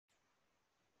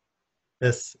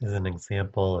This is an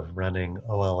example of running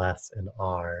OLS in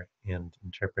R and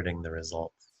interpreting the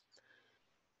results.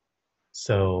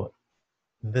 So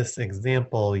this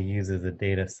example uses a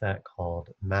data set called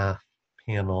Math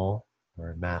Panel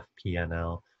or Math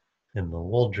PNL in the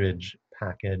Wooldridge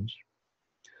package.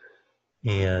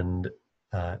 And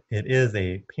it is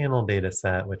a panel data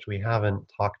set, which we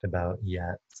haven't talked about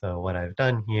yet. So what I've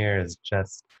done here is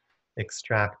just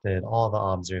extracted all the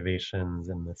observations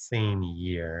in the same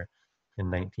year in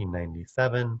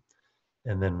 1997.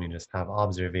 And then we just have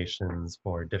observations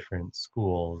for different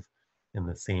schools in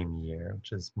the same year,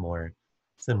 which is more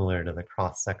similar to the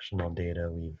cross-sectional data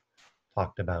we've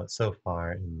talked about so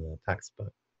far in the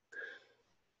textbook.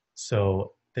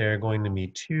 So there are going to be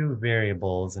two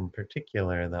variables in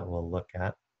particular that we'll look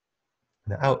at.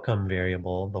 The outcome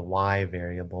variable, the y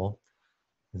variable,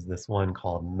 is this one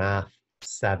called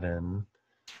Math7,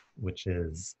 which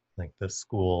is like the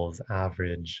school's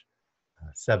average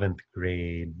 7th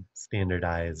grade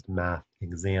standardized math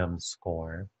exam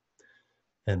score.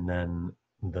 And then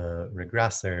the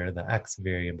regressor, the x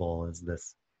variable, is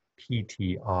this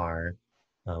PTR,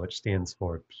 which stands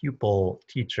for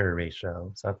pupil-teacher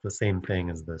ratio. So that's the same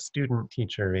thing as the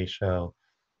student-teacher ratio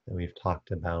that we've talked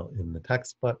about in the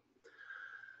textbook,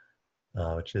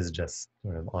 which is just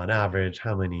sort of on average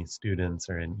how many students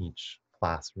are in each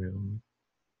classroom.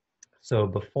 So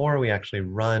before we actually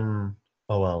run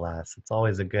OLS, it's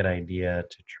always a good idea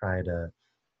to try to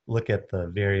look at the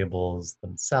variables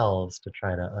themselves to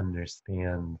try to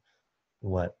understand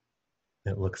what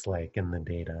it looks like in the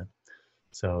data.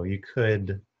 So you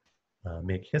could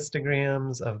make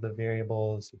histograms of the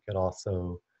variables. You could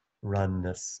also run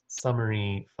this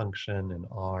summary function in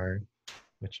R,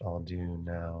 which I'll do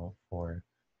now for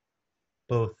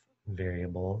both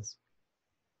variables.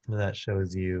 And that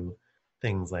shows you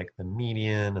things like the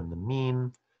median and the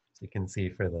mean. So you can see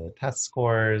for the test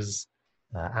scores,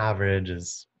 average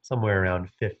is somewhere around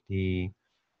 50.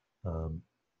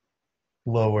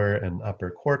 Lower and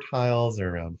upper quartiles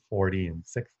are around 40 and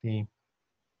 60.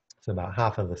 So about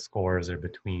half of the scores are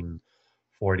between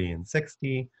 40 and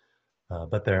 60,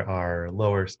 but there are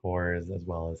lower scores as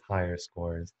well as higher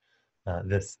scores.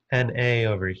 This NA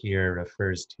over here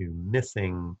refers to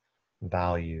missing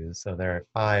values. So there are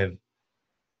 5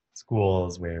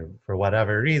 schools where, for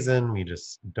whatever reason, we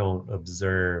just don't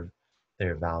observe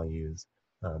their values.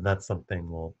 That's something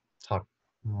we'll talk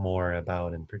more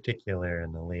about in particular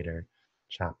in a later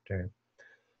chapter.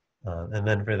 And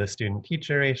then for the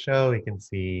student-teacher ratio, we can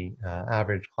see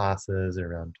average classes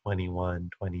around 21,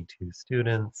 22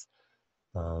 students.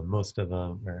 Most of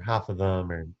them, or half of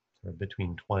them, are sort of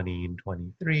between 20 and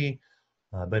 23.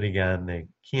 But again, they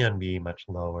can be much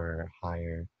lower or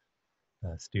higher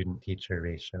student-teacher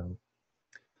ratio.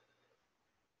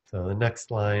 So the next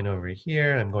line over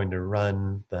here, I'm going to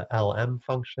run the LM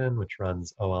function, which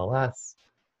runs OLS,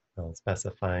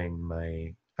 specifying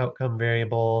my outcome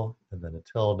variable, and then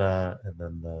a tilde, and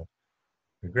then the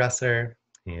regressor,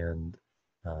 and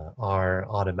R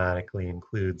automatically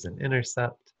includes an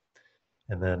intercept.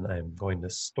 And then I'm going to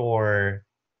store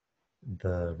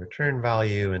the return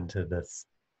value into this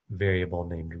variable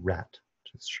named ret,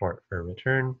 which is short for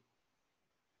return.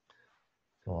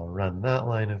 So I'll run that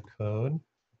line of code.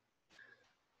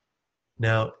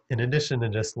 Now, in addition to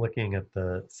just looking at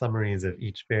the summaries of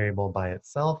each variable by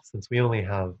itself, since we only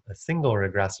have a single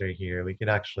regressor here, we could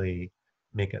actually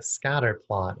make a scatter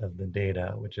plot of the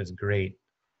data, which is great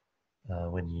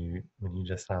when you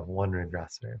just have one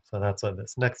regressor. So that's what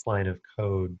this next line of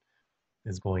code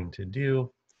is going to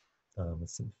do, with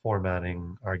some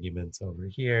formatting arguments over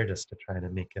here just to try to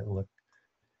make it look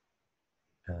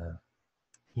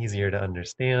easier to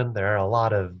understand. There are a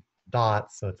lot of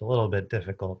dots, so it's a little bit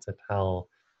difficult to tell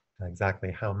exactly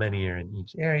how many are in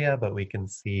each area, but we can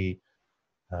see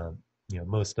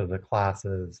most of the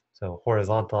classes. So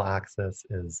horizontal axis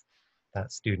is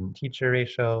that student-teacher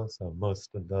ratio. So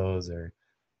most of those are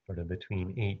sort of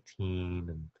between 18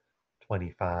 and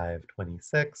 25,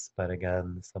 26, but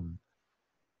again, some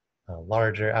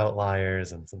larger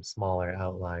outliers and some smaller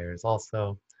outliers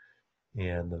also.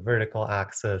 And the vertical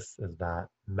axis is that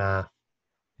math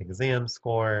exam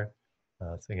score.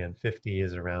 So again, 50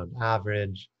 is around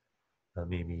average,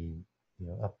 maybe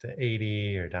up to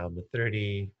 80 or down to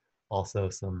 30. Also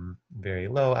some very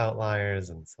low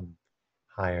outliers and some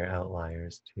higher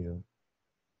outliers too.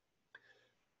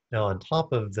 Now on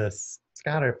top of this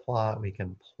scatter plot, we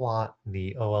can plot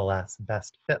the OLS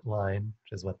best fit line,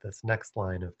 which is what this next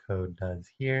line of code does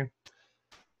here.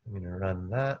 I'm going to run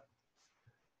that.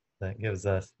 That gives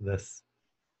us this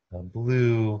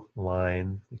blue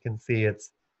line. You can see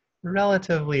it's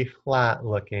relatively flat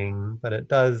looking, but it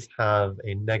does have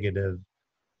a negative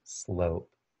slope.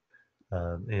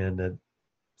 And it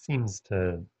seems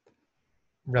to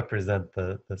represent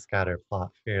the scatter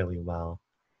plot fairly well.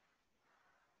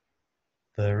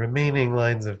 The remaining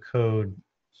lines of code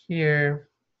here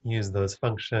use those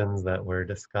functions that were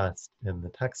discussed in the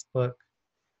textbook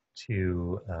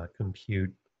to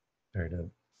compute or to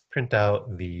print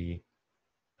out the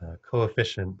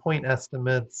coefficient point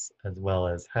estimates, as well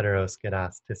as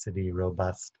heteroskedasticity,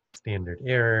 robust standard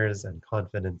errors, and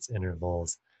confidence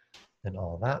intervals, and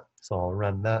all that. So I'll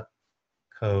run that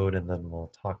code, and then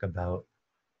we'll talk about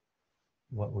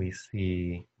what we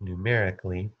see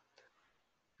numerically.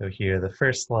 So here, the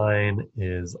first line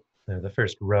is, the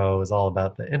first row is all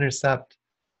about the intercept.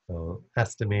 So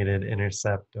estimated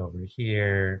intercept over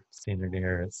here, standard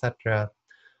error, etc.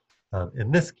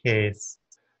 In this case,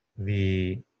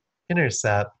 the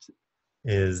intercept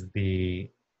is the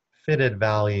fitted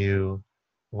value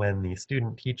when the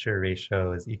student-teacher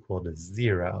ratio is equal to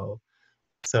 0.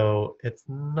 So it's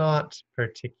not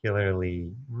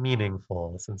particularly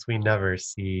meaningful since we never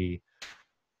see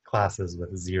classes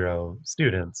with 0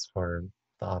 students for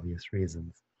the obvious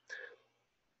reasons.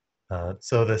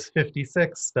 So this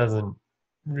 56 doesn't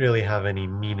really have any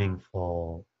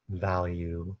meaningful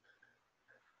value.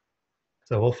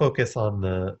 So we'll focus on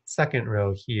the second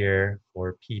row here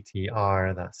for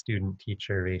PTR, that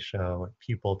student-teacher ratio or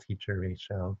pupil-teacher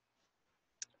ratio.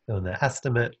 So in the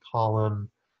estimate column,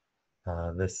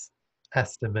 this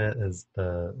estimate is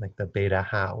the beta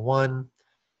hat 1.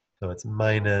 So it's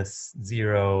minus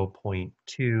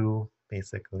 0.2,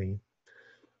 basically.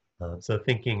 So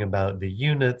thinking about the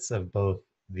units of both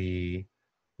the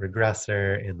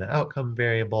regressor and the outcome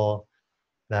variable,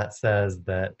 that says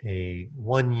that a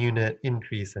 1 unit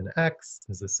increase in x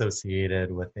is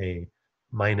associated with a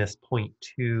minus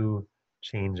 0.2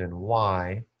 change in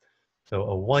y. So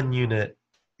a 1 unit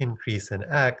increase in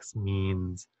x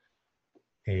means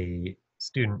a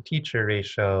student-teacher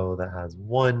ratio that has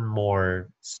 1 more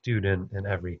student in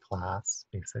every class,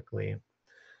 basically.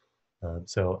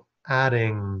 So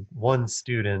adding 1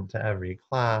 student to every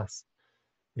class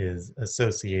is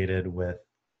associated with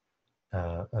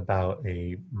about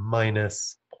a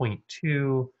minus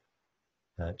 0.2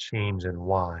 change in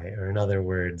y, or in other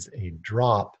words, a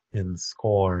drop in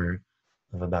score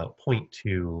of about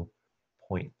 0.2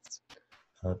 points.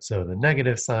 So the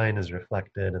negative sign is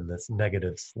reflected in this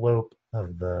negative slope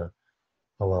of the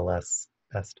OLS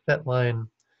best fit line,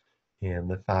 and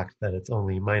the fact that it's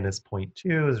only minus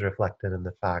 0.2 is reflected in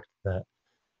the fact that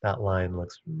that line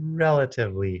looks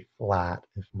relatively flat,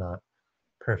 if not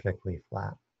perfectly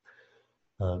flat.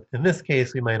 In this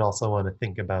case, we might also want to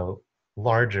think about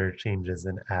larger changes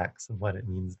in x and what it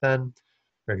means then.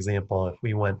 For example, if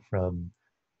we went from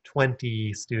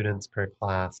 20 students per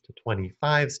class to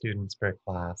 25 students per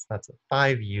class, that's a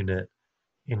 5-unit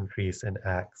increase in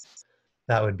x.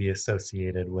 That would be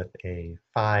associated with a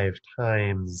 5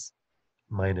 times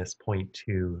minus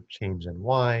 0.2 change in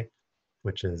y,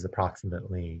 which is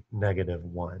approximately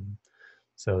 -1.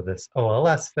 So this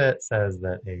OLS fit says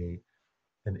that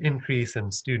an increase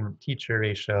in student-teacher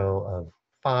ratio of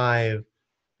 5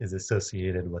 is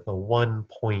associated with a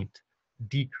 1-point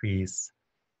decrease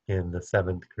in the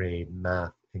 7th grade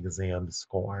math exam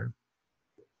score.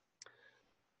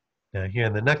 Now here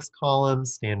in the next column,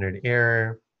 standard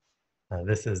error,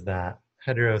 this is that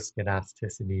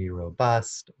heteroskedasticity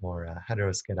robust or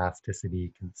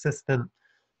heteroskedasticity consistent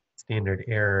standard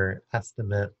error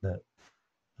estimate that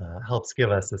helps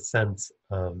give us a sense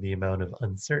of the amount of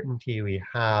uncertainty we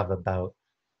have about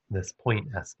this point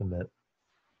estimate.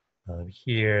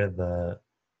 Here, the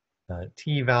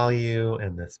t value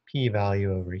and this p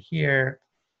value over here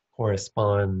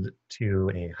correspond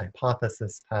to a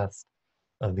hypothesis test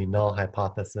of the null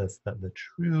hypothesis that the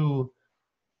true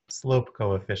slope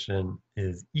coefficient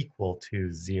is equal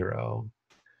to 0.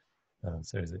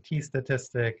 So there's a t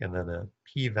statistic and then a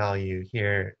p value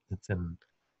here. It's in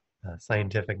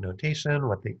scientific notation.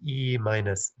 What the e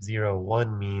minus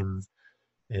 0.1 means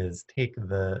is take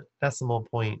the decimal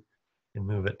point and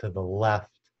move it to the left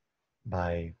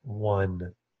by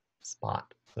 1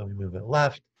 spot. So we move it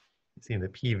left, you see the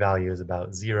p-value is about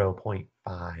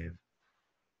 0.5,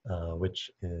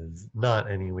 which is not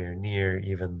anywhere near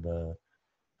even the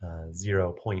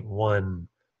 0.1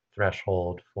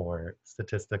 threshold for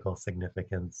statistical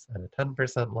significance at a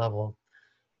 10% level.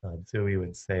 So we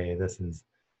would say this is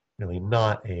really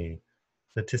not a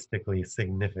statistically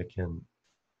significant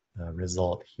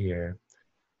result here.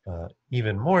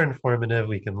 Even more informative,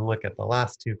 we can look at the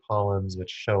last 2 columns, which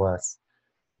show us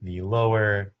the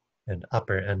lower and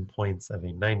upper endpoints of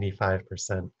a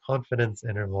 95% confidence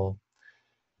interval.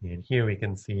 And here we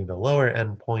can see the lower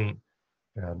endpoint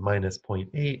around minus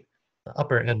 0.8. The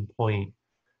upper endpoint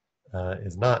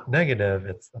is not negative,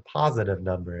 it's a positive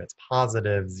number. It's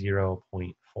positive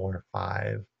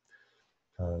 0.45.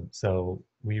 So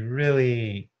we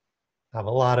really have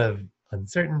a lot of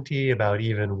uncertainty about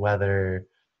even whether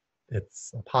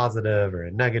it's a positive or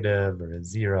a negative or a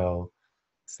zero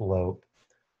slope.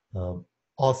 Um,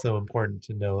 Also important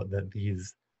to note that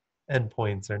these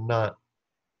endpoints are not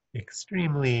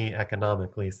extremely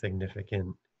economically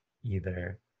significant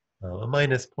either. A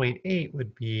minus zero point 0.8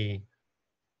 would be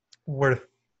worth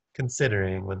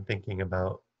considering when thinking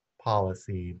about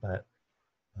policy, but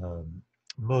um,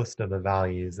 most of the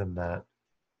values in that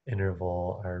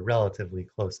interval are relatively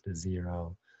close to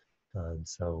zero.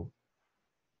 So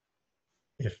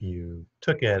if you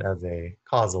took it as a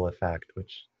causal effect,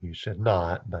 which you should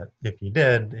not, but if you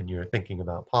did and you're thinking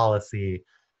about policy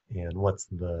and what's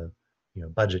the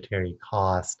budgetary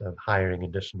cost of hiring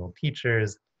additional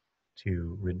teachers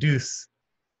to reduce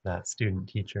that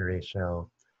student-teacher ratio,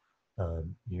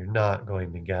 you're not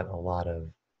going to get a lot of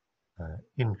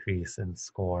increase in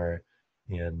score.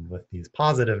 And with these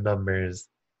positive numbers,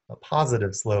 a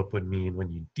positive slope would mean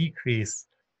when you decrease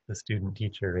the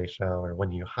student-teacher ratio or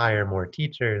when you hire more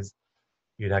teachers,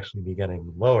 you'd actually be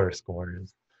getting lower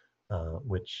scores,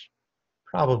 which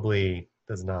probably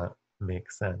does not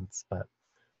make sense, but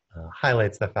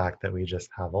highlights the fact that we just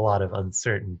have a lot of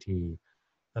uncertainty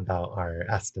about our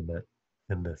estimate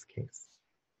in this case.